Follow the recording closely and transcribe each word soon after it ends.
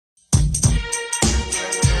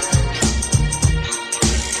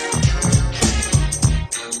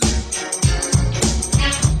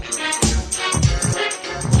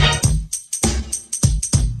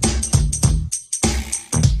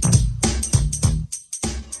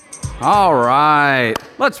All right,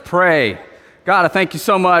 let's pray. God, I thank you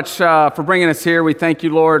so much for bringing us here. We thank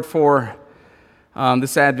you, Lord, for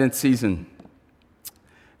this Advent season.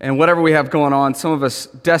 And whatever we have going on, some of us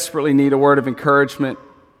desperately need a word of encouragement,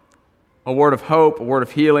 a word of hope, a word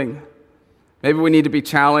of healing. Maybe we need to be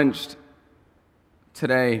challenged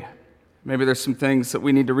today. Maybe there's some things that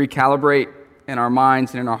we need to recalibrate in our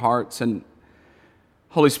minds and in our hearts. And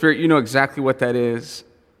Holy Spirit, you know exactly what that is.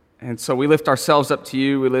 And so we lift ourselves up to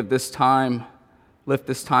you. We lift this time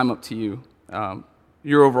up to you.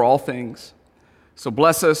 You're over all things. So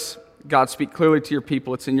bless us. God, speak clearly to your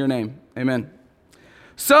people. It's in your name. Amen.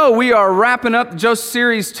 So we are wrapping up the Joseph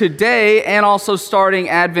series today and also starting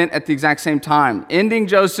Advent at the exact same time. Ending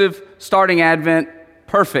Joseph, starting Advent.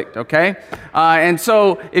 Perfect, okay? And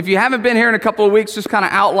so if you haven't been here in a couple of weeks, just kind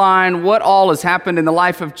of outline what all has happened in the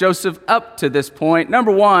life of Joseph up to this point.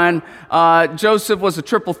 Number one, Joseph was a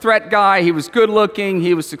triple threat guy. He was good looking.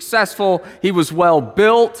 He was successful. He was well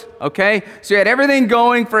built, okay? So he had everything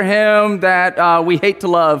going for him that we hate to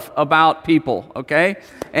love about people, okay?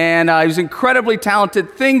 And he was incredibly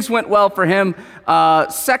talented. Things went well for him.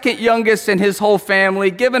 Second youngest in his whole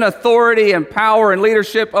family, given authority and power and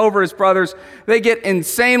leadership over his brothers. They get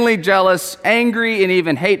insanely jealous, angry, and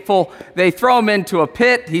even hateful. They throw him into a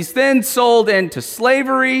pit. He's then sold into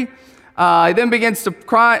slavery. He then begins to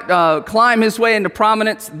climb his way into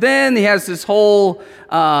prominence. Then he has this whole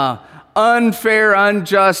unfair,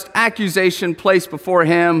 unjust accusation placed before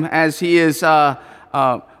him as he is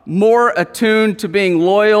more attuned to being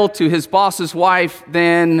loyal to his boss's wife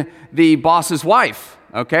than the boss's wife,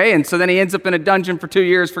 okay? And so then he ends up in a dungeon for 2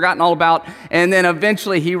 years, forgotten all about, and then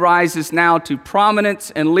eventually he rises now to prominence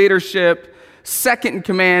and leadership, second in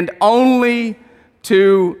command only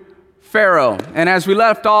to Pharaoh. And as we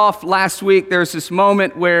left off last week, there's this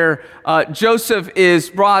moment where Joseph is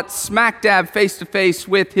brought smack dab face to face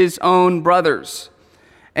with his own brothers.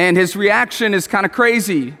 And his reaction is kind of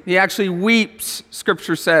crazy. He actually weeps,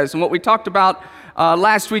 Scripture says. And what we talked about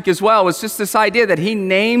last week as well was just this idea that he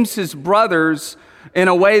names his brothers in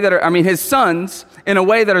a way that his sons, in a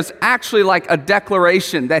way that is actually like a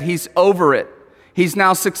declaration that he's over it. He's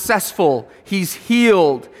now successful. He's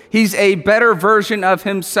healed. He's a better version of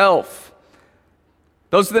himself.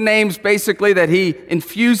 Those are the names basically that he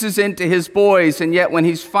infuses into his boys. And yet when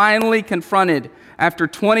he's finally confronted after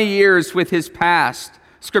 20 years with his past,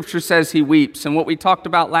 Scripture says he weeps. And what we talked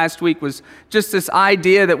about last week was just this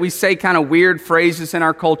idea that we say kind of weird phrases in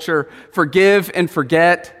our culture, forgive and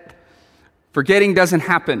forget. Forgetting doesn't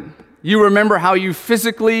happen. You remember how you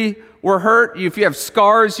physically were hurt. If you have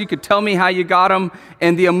scars, you could tell me how you got them.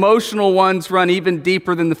 And the emotional ones run even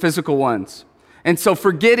deeper than the physical ones. And so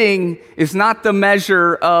forgetting is not the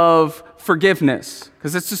measure of forgiveness,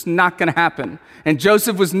 because it's just not going to happen. And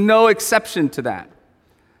Joseph was no exception to that.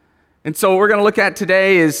 And so what we're going to look at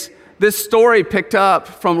today is this story picked up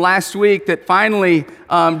from last week that finally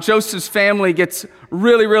Joseph's family gets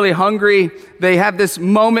really, really hungry. They have this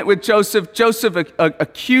moment with Joseph. Joseph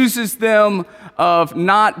accuses them of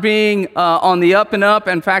not being on the up and up.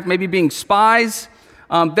 In fact, maybe being spies.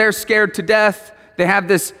 They're scared to death. They have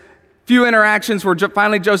this few interactions where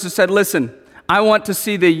finally Joseph said, listen, I want to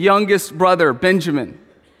see the youngest brother, Benjamin.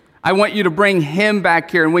 I want you to bring him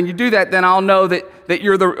back here. And when you do that, then I'll know that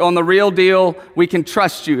you're on the real deal. We can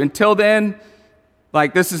trust you. Until then,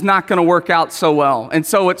 this is not going to work out so well. And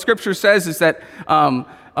so what Scripture says is that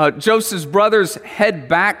Joseph's brothers head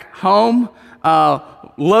back home,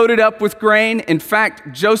 loaded up with grain. In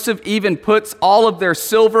fact, Joseph even puts all of their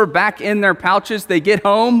silver back in their pouches. They get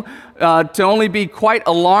home to only be quite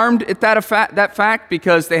alarmed at that fact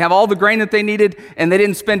because they have all the grain that they needed and they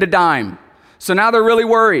didn't spend a dime. So now they're really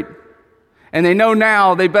worried. And they know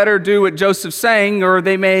now they better do what Joseph's saying, or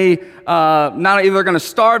they may not either going to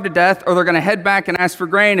starve to death or they're going to head back and ask for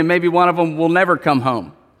grain, and maybe one of them will never come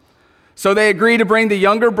home. So they agree to bring the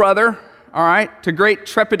younger brother, all right, to great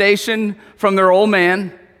trepidation from their old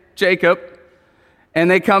man, Jacob,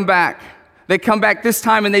 and they come back. They come back this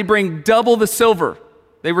time and they bring double the silver.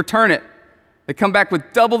 They return it. They come back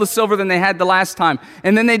with double the silver than they had the last time.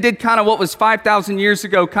 And then they did kind of what was 5,000 years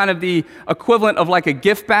ago, kind of the equivalent of like a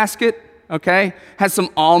gift basket, okay? Has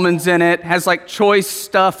some almonds in it, has like choice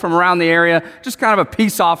stuff from around the area, just kind of a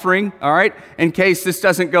peace offering, all right, in case this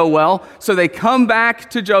doesn't go well. So they come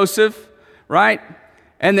back to Joseph, right?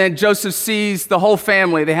 And then Joseph sees the whole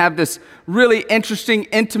family. They have this really interesting,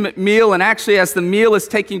 intimate meal. And actually, as the meal is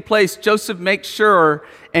taking place, Joseph makes sure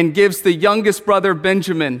and gives the youngest brother,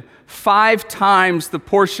 Benjamin, 5 times the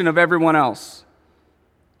portion of everyone else.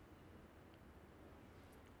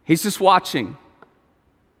 He's just watching.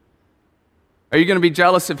 Are you going to be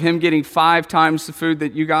jealous of him getting 5 times the food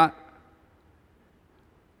that you got?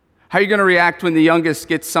 How are you going to react when the youngest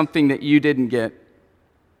gets something that you didn't get?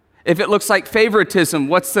 If it looks like favoritism,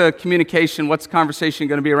 what's the communication, what's the conversation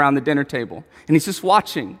going to be around the dinner table? And he's just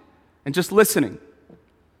watching and just listening.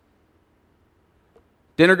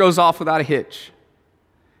 Dinner goes off without a hitch.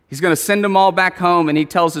 He's going to send them all back home, and he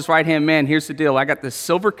tells his right-hand man, here's the deal. I got this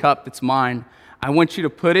silver cup that's mine. I want you to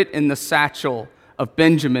put it in the satchel of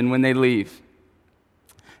Benjamin when they leave.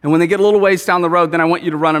 And when they get a little ways down the road, then I want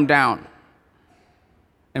you to run them down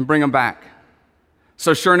and bring them back.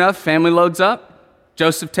 So sure enough, family loads up.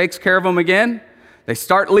 Joseph takes care of them again. They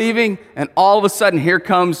start leaving, and all of a sudden, here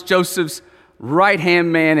comes Joseph's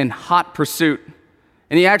right-hand man in hot pursuit.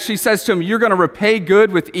 And he actually says to him, you're going to repay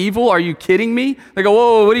good with evil? Are you kidding me? They go,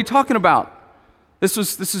 whoa, what are you talking about? This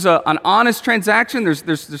is an honest transaction.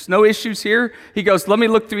 There's no issues here. He goes, let me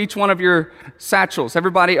look through each one of your satchels.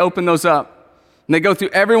 Everybody open those up. And they go through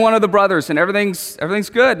every one of the brothers, and everything's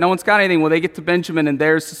good. No one's got anything. Well, they get to Benjamin, and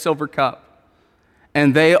there's the silver cup.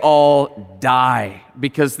 And they all die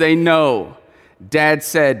because they know Dad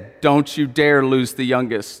said, don't you dare lose the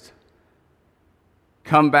youngest.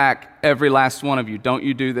 Come back, every last one of you. Don't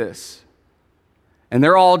you do this. And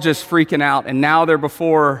they're all just freaking out. And now they're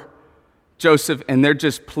before Joseph, and they're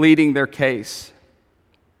just pleading their case.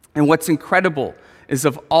 And what's incredible is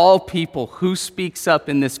of all people, who speaks up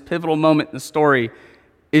in this pivotal moment in the story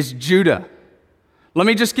is Judah. Let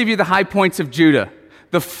me just give you the high points of Judah.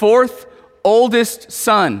 The fourth oldest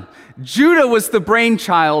son. Judah was the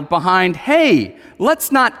brainchild behind, hey,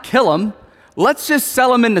 let's not kill him. Let's just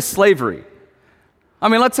sell him into slavery. I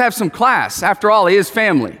mean, let's have some class. After all, he is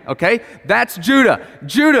family, okay? That's Judah.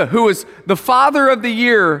 Judah, who was the father of the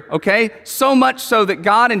year, okay? So much so that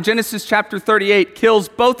God in Genesis chapter 38 kills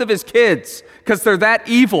both of his kids because they're that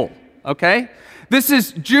evil, okay? This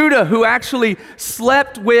is Judah, who actually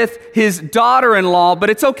slept with his daughter-in-law, but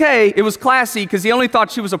it's okay. It was classy because he only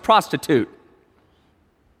thought she was a prostitute.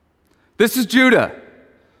 This is Judah.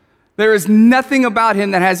 There is nothing about him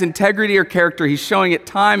that has integrity or character. He's showing it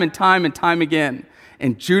time and time and time again.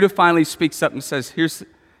 And Judah finally speaks up and says, here's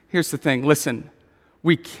the thing. Listen,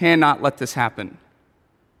 we cannot let this happen.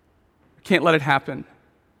 We can't let it happen.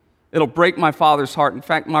 It'll break my father's heart. In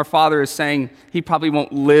fact, my father is saying he probably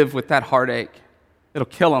won't live with that heartache. It'll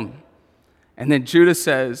kill him. And then Judah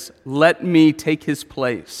says, let me take his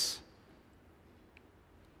place.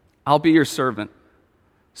 I'll be your servant.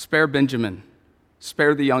 Spare Benjamin.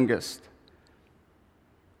 Spare the youngest.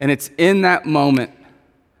 And it's in that moment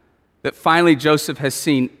that finally Joseph has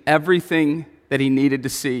seen everything that he needed to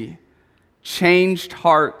see. Changed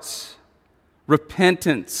hearts,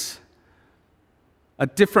 repentance, a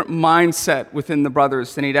different mindset within the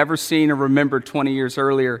brothers than he'd ever seen or remembered 20 years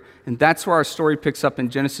earlier. And that's where our story picks up in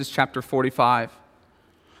Genesis chapter 45.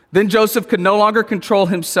 Then Joseph could no longer control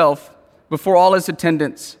himself before all his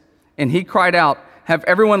attendants, and he cried out, have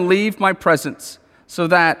everyone leave my presence. So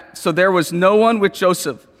there was no one with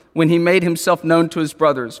Joseph when he made himself known to his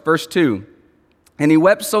brothers. Verse 2, and he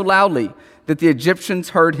wept so loudly that the Egyptians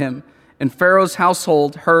heard him, and Pharaoh's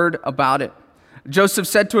household heard about it. Joseph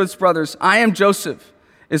said to his brothers, I am Joseph.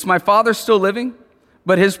 Is my father still living?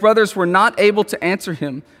 But his brothers were not able to answer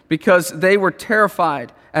him because they were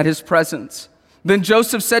terrified at his presence. Then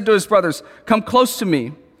Joseph said to his brothers, come close to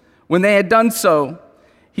me. When they had done so,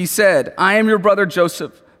 he said, I am your brother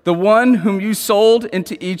Joseph, the one whom you sold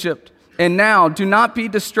into Egypt. And now do not be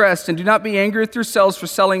distressed and do not be angry with yourselves for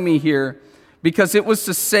selling me here, because it was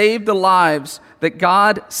to save the lives that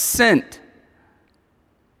God sent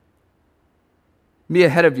me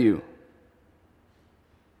ahead of you.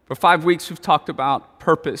 For 5 weeks, we've talked about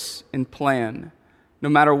purpose and plan. No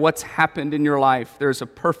matter what's happened in your life, there's a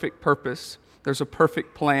perfect purpose. There's a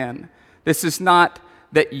perfect plan. This is not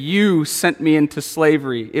that you sent me into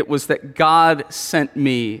slavery. It was that God sent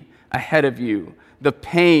me ahead of you. The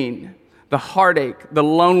pain, the heartache, the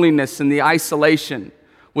loneliness, and the isolation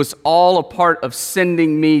was all a part of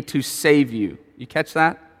sending me to save you. You catch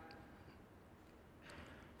that?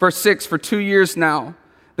 Verse 6, for 2 years now,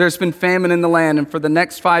 there's been famine in the land, and for the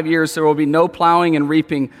next 5 years there will be no plowing and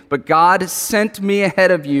reaping. But God sent me ahead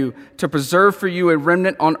of you to preserve for you a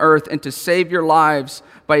remnant on earth and to save your lives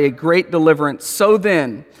by a great deliverance. So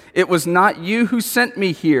then, it was not you who sent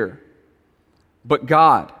me here, but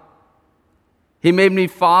God. He made me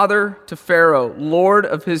father to Pharaoh, lord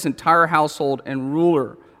of his entire household, and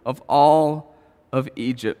ruler of all of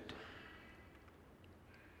Egypt.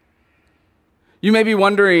 You may be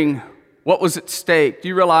wondering what was at stake. Do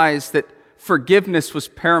you realize that forgiveness was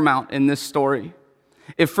paramount in this story?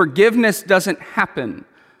 If forgiveness doesn't happen,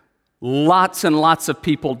 lots and lots of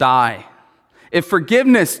people die. If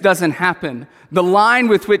forgiveness doesn't happen, the line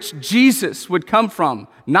with which Jesus would come from,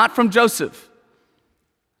 not from Joseph,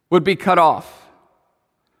 would be cut off.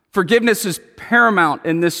 Forgiveness is paramount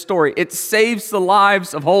in this story. It saves the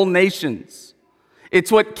lives of whole nations.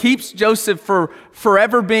 It's what keeps Joseph from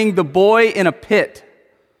forever being the boy in a pit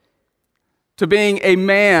to being a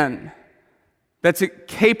man that's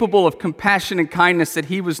capable of compassion and kindness that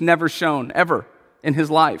he was never shown ever in his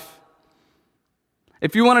life.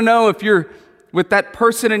 If you want to know if you're with that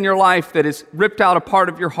person in your life that has ripped out a part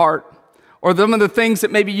of your heart, or some of the things that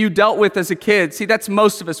maybe you dealt with as a kid. See, that's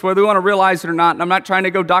most of us, whether we want to realize it or not. And I'm not trying to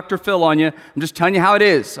go Dr. Phil on you. I'm just telling you how it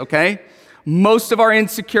is, okay? Most of our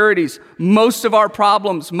insecurities, most of our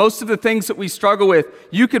problems, most of the things that we struggle with,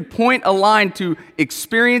 you could point a line to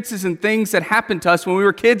experiences and things that happened to us when we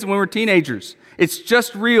were kids and when we were teenagers. It's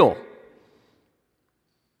just real.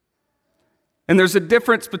 And there's a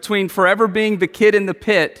difference between forever being the kid in the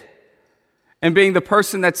pit and being the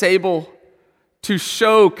person that's able to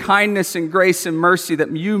show kindness and grace and mercy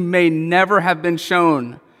that you may never have been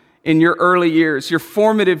shown in your early years, your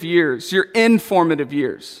formative years, your informative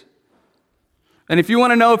years. And if you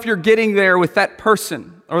want to know if you're getting there with that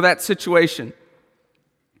person or that situation,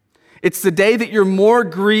 it's the day that you're more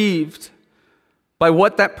grieved by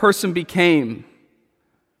what that person became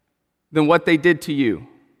than what they did to you.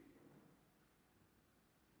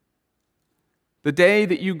 The day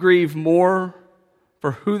that you grieve more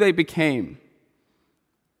for who they became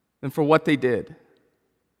than for what they did.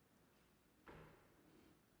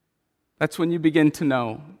 That's when you begin to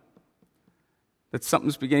know that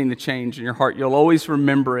something's beginning to change in your heart. You'll always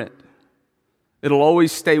remember it. It'll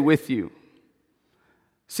always stay with you.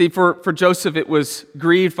 See, for Joseph, it was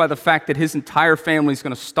grieved by the fact that his entire family is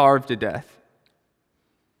going to starve to death.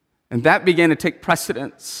 And that began to take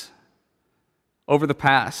precedence over the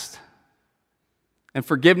past. And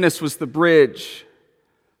forgiveness was the bridge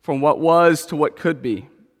from what was to what could be.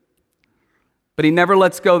 But he never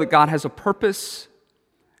lets go that God has a purpose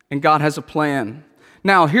and God has a plan.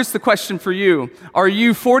 Now, here's the question for you. Are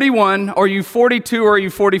you 41, are you 42, or are you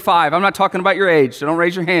 45? I'm not talking about your age, so don't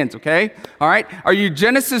raise your hands, okay? All right? Are you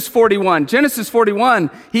Genesis 41? Genesis 41,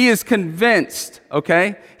 he is convinced,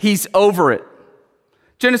 okay? He's over it.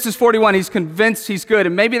 Genesis 41, he's convinced he's good,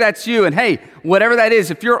 and maybe that's you, and hey, whatever that is,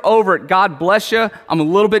 if you're over it, God bless you. I'm a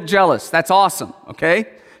little bit jealous. That's awesome, okay?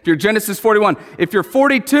 If you're Genesis 41. If you're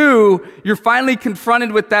 42, you're finally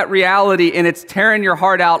confronted with that reality, and it's tearing your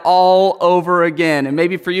heart out all over again. And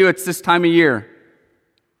maybe for you, it's this time of year.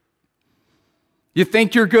 You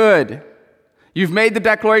think you're good. You've made the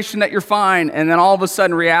declaration that you're fine, and then all of a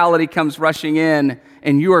sudden reality comes rushing in,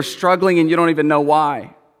 and you are struggling, and you don't even know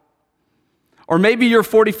why. Or maybe you're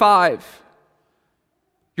 45.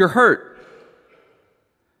 You're hurt.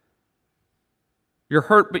 You're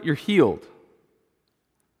hurt, but you're healed.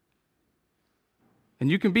 And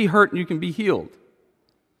you can be hurt and you can be healed.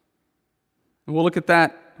 And we'll look at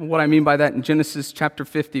that and what I mean by that in Genesis chapter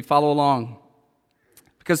 50. Follow along.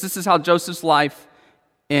 Because this is how Joseph's life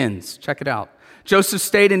ends. Check it out. Joseph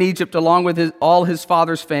stayed in Egypt along with all his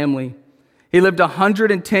father's family. He lived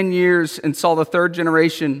 110 years and saw the third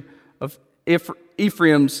generation of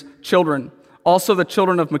Ephraim's children. Also the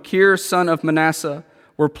children of Machir, son of Manasseh,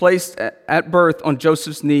 were placed at birth on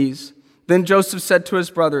Joseph's knees. Then Joseph said to his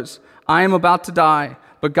brothers, I am about to die,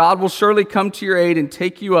 but God will surely come to your aid and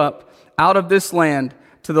take you up out of this land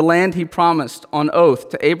to the land he promised on oath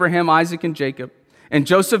to Abraham, Isaac, and Jacob. And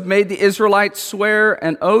Joseph made the Israelites swear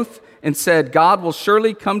an oath and said, God will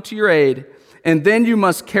surely come to your aid, and then you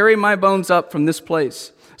must carry my bones up from this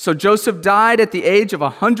place. So Joseph died at the age of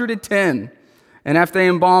 110, and after they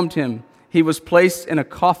embalmed him, he was placed in a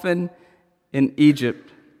coffin in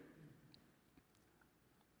Egypt.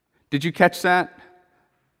 Did you catch that?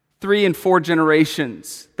 3 and 4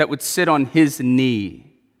 generations that would sit on his knee,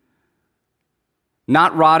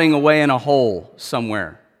 not rotting away in a hole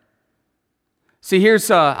somewhere. See,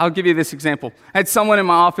 I'll give you this example. I had someone in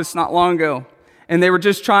my office not long ago, and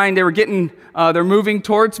they're moving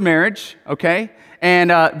towards marriage, okay?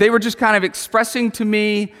 And they were just kind of expressing to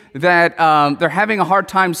me that they're having a hard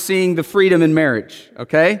time seeing the freedom in marriage,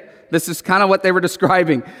 okay? This is kind of what they were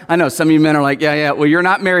describing. I know some of you men are like, yeah, well, you're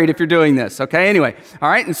not married if you're doing this, okay? Anyway, all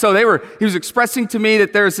right? And so he was expressing to me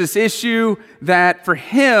that there's this issue that for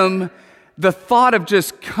him, the thought of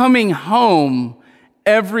just coming home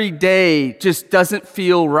every day just doesn't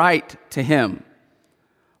feel right to him.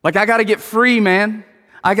 Like, I got to get free, man.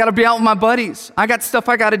 I got to be out with my buddies. I got stuff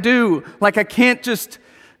I got to do. Like, I can't just,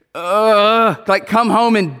 come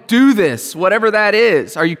home and do this, whatever that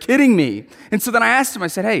is. Are you kidding me? And so then I asked him, I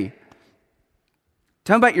said, hey,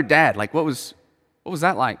 tell me about your dad. Like, what was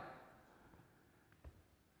that like?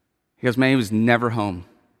 He goes, man, he was never home.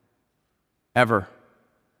 Ever.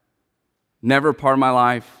 Never a part of my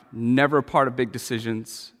life, never a part of big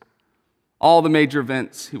decisions. All the major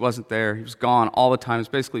events, he wasn't there. He was gone all the time. It was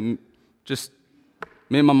basically just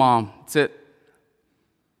me and my mom. That's it.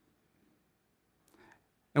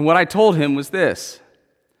 And what I told him was this: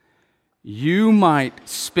 you might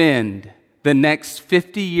spend the next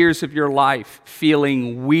 50 years of your life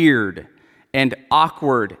feeling weird and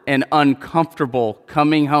awkward and uncomfortable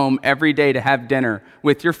coming home every day to have dinner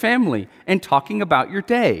with your family and talking about your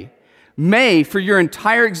day. May, for your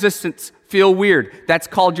entire existence, feel weird. That's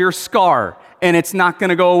called your scar, and it's not going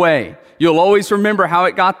to go away. You'll always remember how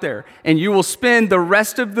it got there, and you will spend the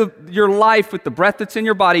rest of your life with the breath that's in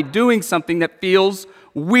your body doing something that feels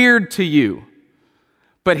weird to you.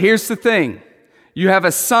 But here's the thing. You have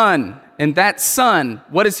a son, and that son,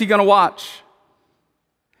 what is he going to watch?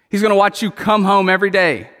 He's going to watch you come home every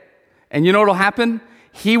day. And you know what will happen?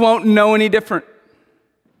 He won't know any different.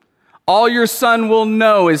 All your son will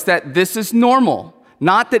know is that this is normal.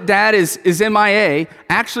 Not that dad is MIA.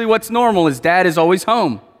 Actually, what's normal is dad is always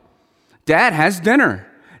home. Dad has dinner.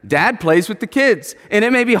 Dad plays with the kids. And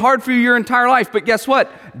it may be hard for you your entire life, but guess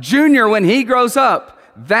what? Junior, when he grows up,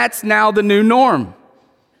 that's now the new norm.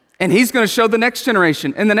 And he's going to show the next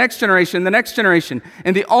generation and the next generation and the next generation.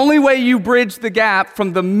 And the only way you bridge the gap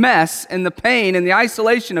from the mess and the pain and the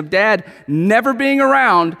isolation of dad never being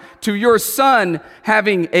around to your son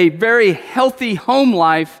having a very healthy home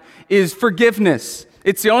life is forgiveness.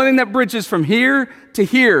 It's the only thing that bridges from here to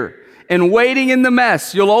here. And waiting in the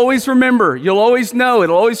mess, you'll always remember, you'll always know,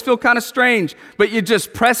 it'll always feel kind of strange, but you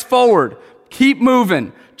just press forward, keep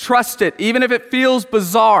moving, trust it, even if it feels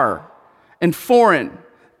bizarre and foreign.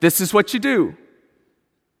 This is what you do.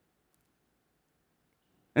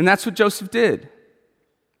 And that's what Joseph did.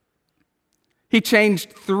 He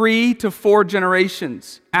changed 3 to 4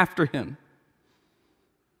 generations after him.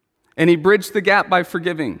 And he bridged the gap by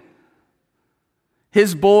forgiving.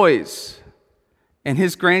 His boys and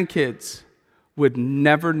his grandkids would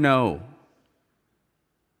never know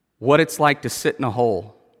what it's like to sit in a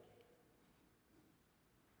hole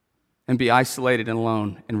and be isolated and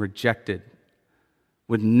alone and rejected.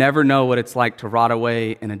 Would never know what it's like to rot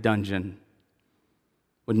away in a dungeon.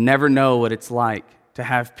 Would never know what it's like to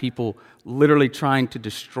have people literally trying to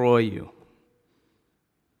destroy you.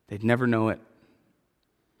 They'd never know it.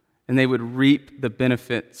 And they would reap the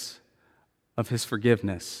benefits of his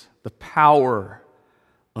forgiveness, the power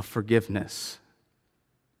of forgiveness.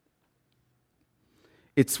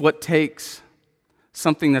 It's what takes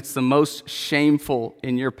something that's the most shameful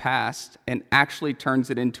in your past and actually turns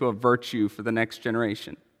it into a virtue for the next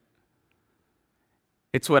generation.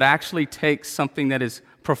 It's what actually takes something that is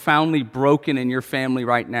profoundly broken in your family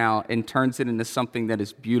right now and turns it into something that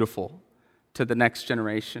is beautiful to the next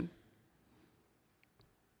generation.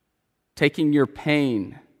 Taking your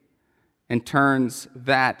pain and turns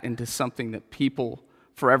that into something that people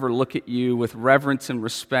forever look at you with reverence and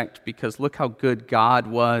respect because look how good God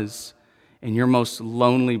was in your most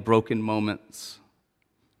lonely, broken moments.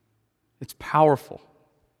 It's powerful.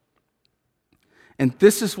 And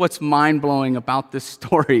this is what's mind-blowing about this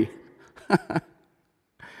story.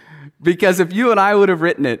 Because if you and I would have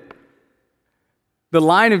written it, the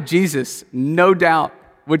line of Jesus, no doubt,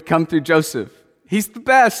 would come through Joseph. He's the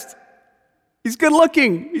best. He's good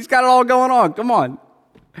looking. He's got it all going on. Come on.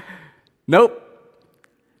 Nope.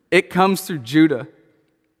 It comes through Judah.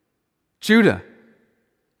 Judah.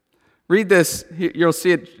 Read this. You'll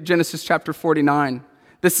see it, Genesis chapter 49.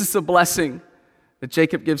 This is the blessing that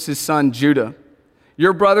Jacob gives his son Judah.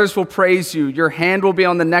 Your brothers will praise you. Your hand will be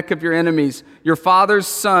on the neck of your enemies. Your father's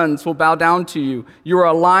sons will bow down to you. You are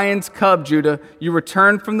a lion's cub, Judah. You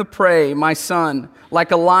return from the prey, my son.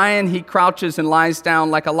 Like a lion, he crouches and lies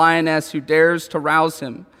down, like a lioness who dares to rouse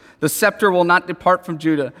him. The scepter will not depart from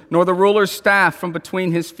Judah, nor the ruler's staff from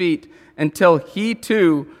between his feet, until he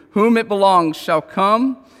too, whom it belongs, shall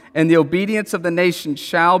come, and the obedience of the nation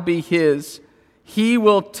shall be his. He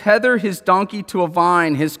will tether his donkey to a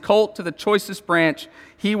vine, his colt to the choicest branch.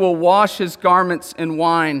 He will wash his garments in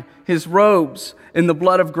wine, his robes in the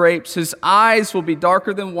blood of grapes. His eyes will be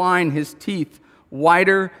darker than wine, his teeth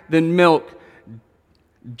whiter than milk.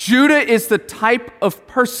 Judah is the type of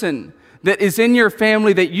person that is in your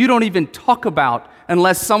family that you don't even talk about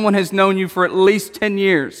unless someone has known you for at least 10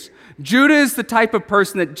 years. Judah is the type of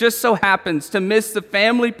person that just so happens to miss the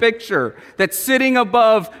family picture that's sitting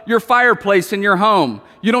above your fireplace in your home.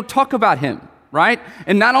 You don't talk about him, right?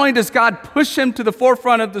 And not only does God push him to the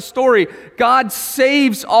forefront of the story, God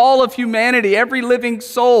saves all of humanity, every living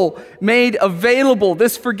soul made available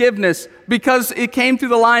this forgiveness because it came through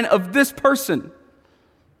the line of this person.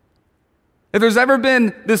 If there's ever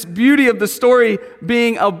been this beauty of the story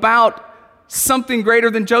being about something greater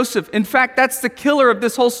than Joseph, in fact, that's the killer of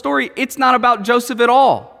this whole story. It's not about Joseph at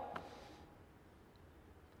all.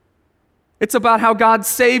 It's about how God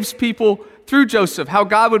saves people through Joseph, how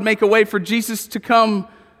God would make a way for Jesus to come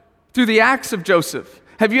through the acts of Joseph.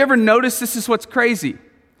 Have you ever noticed this is what's crazy?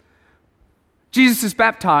 Jesus is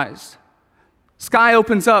baptized. Sky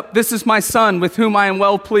opens up. This is my son with whom I am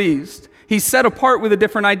well pleased. He's set apart with a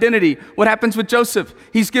different identity. What happens with Joseph?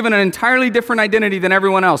 He's given an entirely different identity than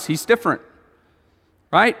everyone else. He's different,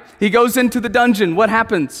 right? He goes into the dungeon. What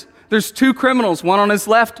happens? There's two criminals, one on his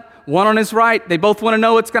left, one on his right. They both want to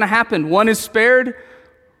know what's going to happen. One is spared,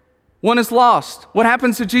 one is lost. What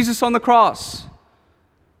happens to Jesus on the cross?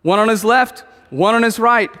 One on his left, one on his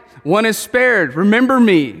right. One is spared. Remember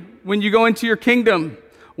me when you go into your kingdom.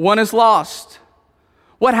 One is lost.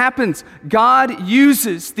 What happens? God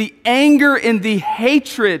uses the anger and the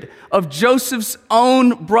hatred of Joseph's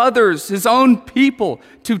own brothers, his own people,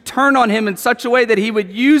 to turn on him in such a way that he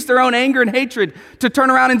would use their own anger and hatred to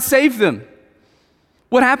turn around and save them.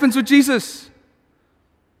 What happens with Jesus?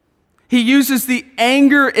 He uses the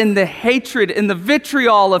anger and the hatred and the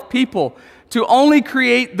vitriol of people to only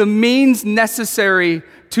create the means necessary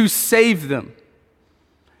to save them.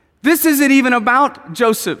 This isn't even about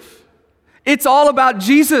Joseph. It's all about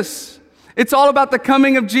Jesus. It's all about the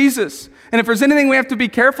coming of Jesus. And if there's anything we have to be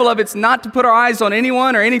careful of, it's not to put our eyes on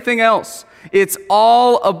anyone or anything else. It's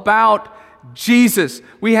all about Jesus.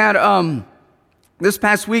 We had this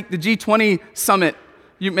past week the G20 summit.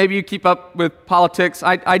 Maybe you keep up with politics.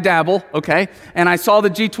 I dabble, okay? And I saw the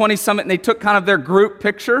G20 summit, and they took kind of their group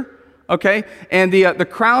picture, okay? And the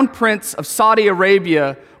crown prince of Saudi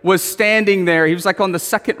Arabia was standing there. He was like on the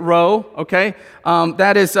second row, okay?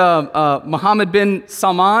 That is Mohammed bin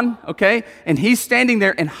Salman, okay? And he's standing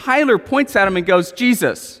there, and Hyler points at him and goes,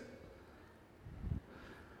 Jesus.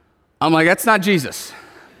 I'm like, that's not Jesus.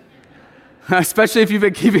 Especially if you've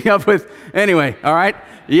been keeping up with, anyway, all right?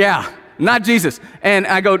 Yeah, not Jesus. And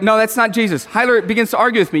I go, no, that's not Jesus. Hyler begins to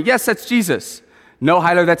argue with me. Yes, that's Jesus. No,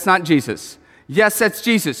 Hyler, that's not Jesus. Yes, that's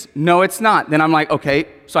Jesus. No, it's not. Then I'm like, okay,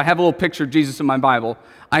 so I have a little picture of Jesus in my Bible.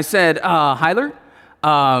 I said, Hyler,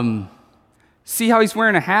 see how he's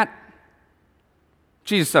wearing a hat?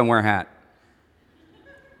 Jesus doesn't wear a hat.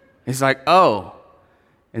 He's like, oh.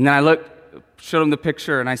 And then I showed him the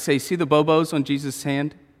picture, and I say, see the bobos on Jesus'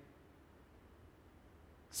 hand?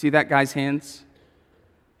 See that guy's hands?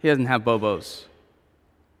 He doesn't have bobos.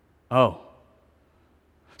 Oh.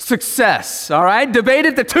 Success, all right?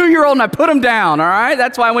 Debated the 2-year-old and I put him down, all right?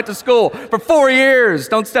 That's why I went to school for 4 years.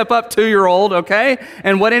 Don't step up, 2-year-old, okay?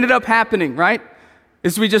 And what ended up happening, right,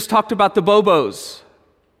 is we just talked about the bobos.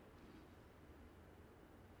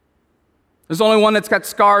 There's only one that's got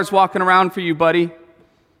scars walking around for you, buddy.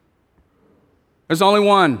 There's only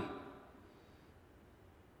one.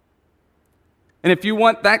 And if you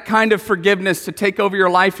want that kind of forgiveness to take over your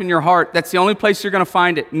life and your heart, that's the only place you're going to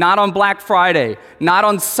find it. Not on Black Friday, not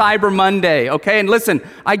on Cyber Monday, okay? And listen,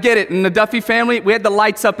 I get it. In the Duffy family, we had the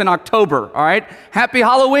lights up in October, all right? Happy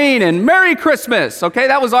Halloween and Merry Christmas, okay?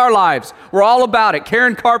 That was our lives. We're all about it.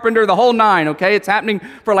 Karen Carpenter, the whole nine, okay? It's happening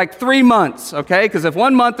for like 3 months, okay? Because if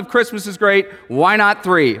 1 month of Christmas is great, why not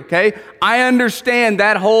 3, okay? I understand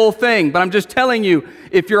that whole thing, but I'm just telling you,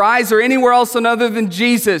 if your eyes are anywhere else other than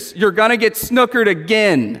Jesus, you're going to get snookered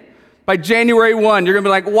again. By January 1, you're going to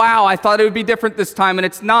be like, wow, I thought it would be different this time, and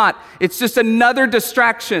it's not. It's just another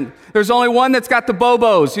distraction. There's only one that's got the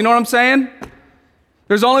bobos. You know what I'm saying?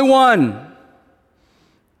 There's only one.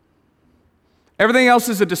 Everything else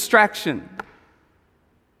is a distraction.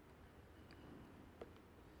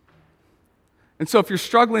 And so if you're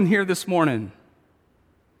struggling here this morning,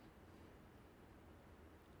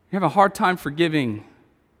 you have a hard time forgiving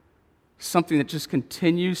something that just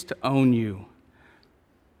continues to own you.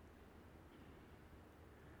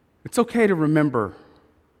 It's okay to remember.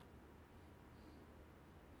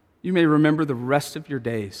 You may remember the rest of your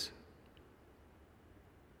days.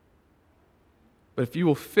 But if you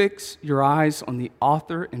will fix your eyes on the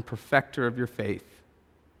author and perfecter of your faith,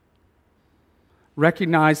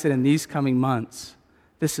 recognize that in these coming months,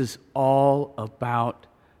 this is all about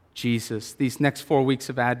Jesus. These next 4 weeks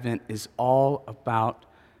of Advent is all about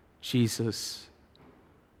Jesus.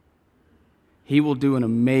 He will do an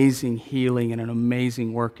amazing healing and an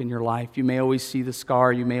amazing work in your life. You may always see the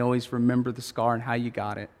scar. You may always remember the scar and how you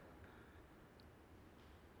got it.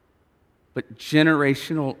 But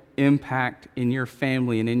generational impact in your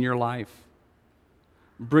family and in your life,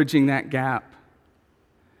 bridging that gap,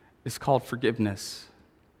 is called forgiveness.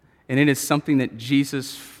 And it is something that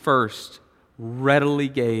Jesus first readily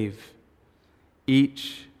gave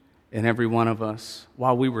each in every one of us.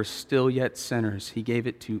 While we were still yet sinners, he gave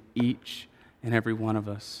it to each and every one of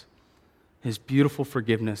us. His beautiful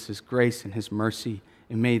forgiveness, his grace, and his mercy,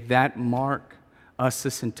 and may that mark us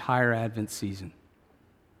this entire Advent season.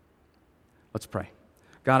 Let's pray.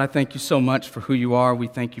 God, I thank you so much for who you are. We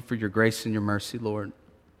thank you for your grace and your mercy, Lord.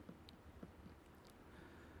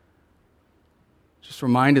 Just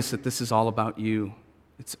remind us that this is all about you.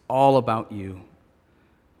 It's all about you.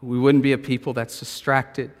 We wouldn't be a people that's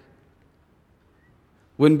distracted.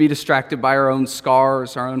 Wouldn't be distracted by our own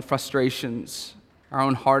scars, our own frustrations, our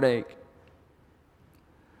own heartache.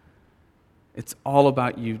 It's all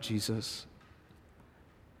about you, Jesus.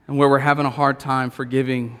 And where we're having a hard time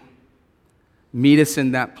forgiving, meet us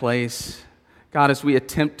in that place. God, as we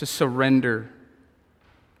attempt to surrender,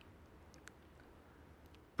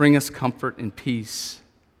 bring us comfort and peace.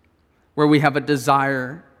 Where we have a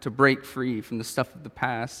desire to break free from the stuff of the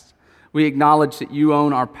past, we acknowledge that you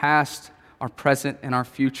own our past, our present, and our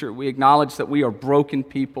future. We acknowledge that we are broken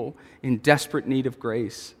people in desperate need of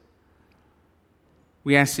grace.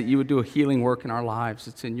 We ask that you would do a healing work in our lives.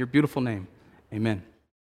 It's in your beautiful name. Amen.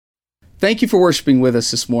 Thank you for worshiping with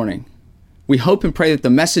us this morning. We hope and pray that the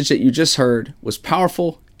message that you just heard was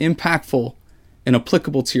powerful, impactful, and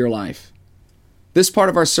applicable to your life. This part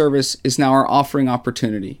of our service is now our offering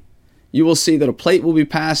opportunity. You will see that a plate will be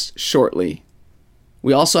passed shortly.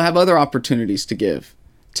 We also have other opportunities to give.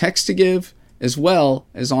 Text to give, as well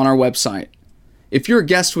as on our website. If you're a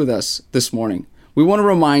guest with us this morning, we want to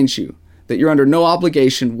remind you that you're under no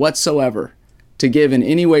obligation whatsoever to give in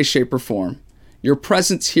any way, shape, or form. Your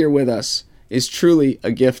presence here with us is truly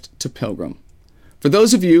a gift to Pilgrim. For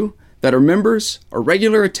those of you that are members or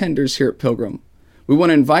regular attenders here at Pilgrim, we want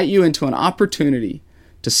to invite you into an opportunity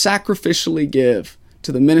to sacrificially give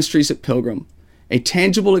to the ministries at Pilgrim, a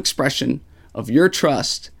tangible expression of your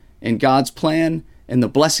trust in God's plan and the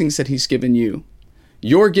blessings that he's given you.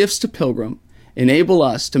 Your gifts to Pilgrim enable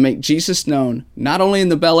us to make Jesus known not only in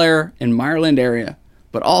the Bel Air and Meyerland area,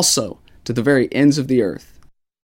 but also to the very ends of the earth.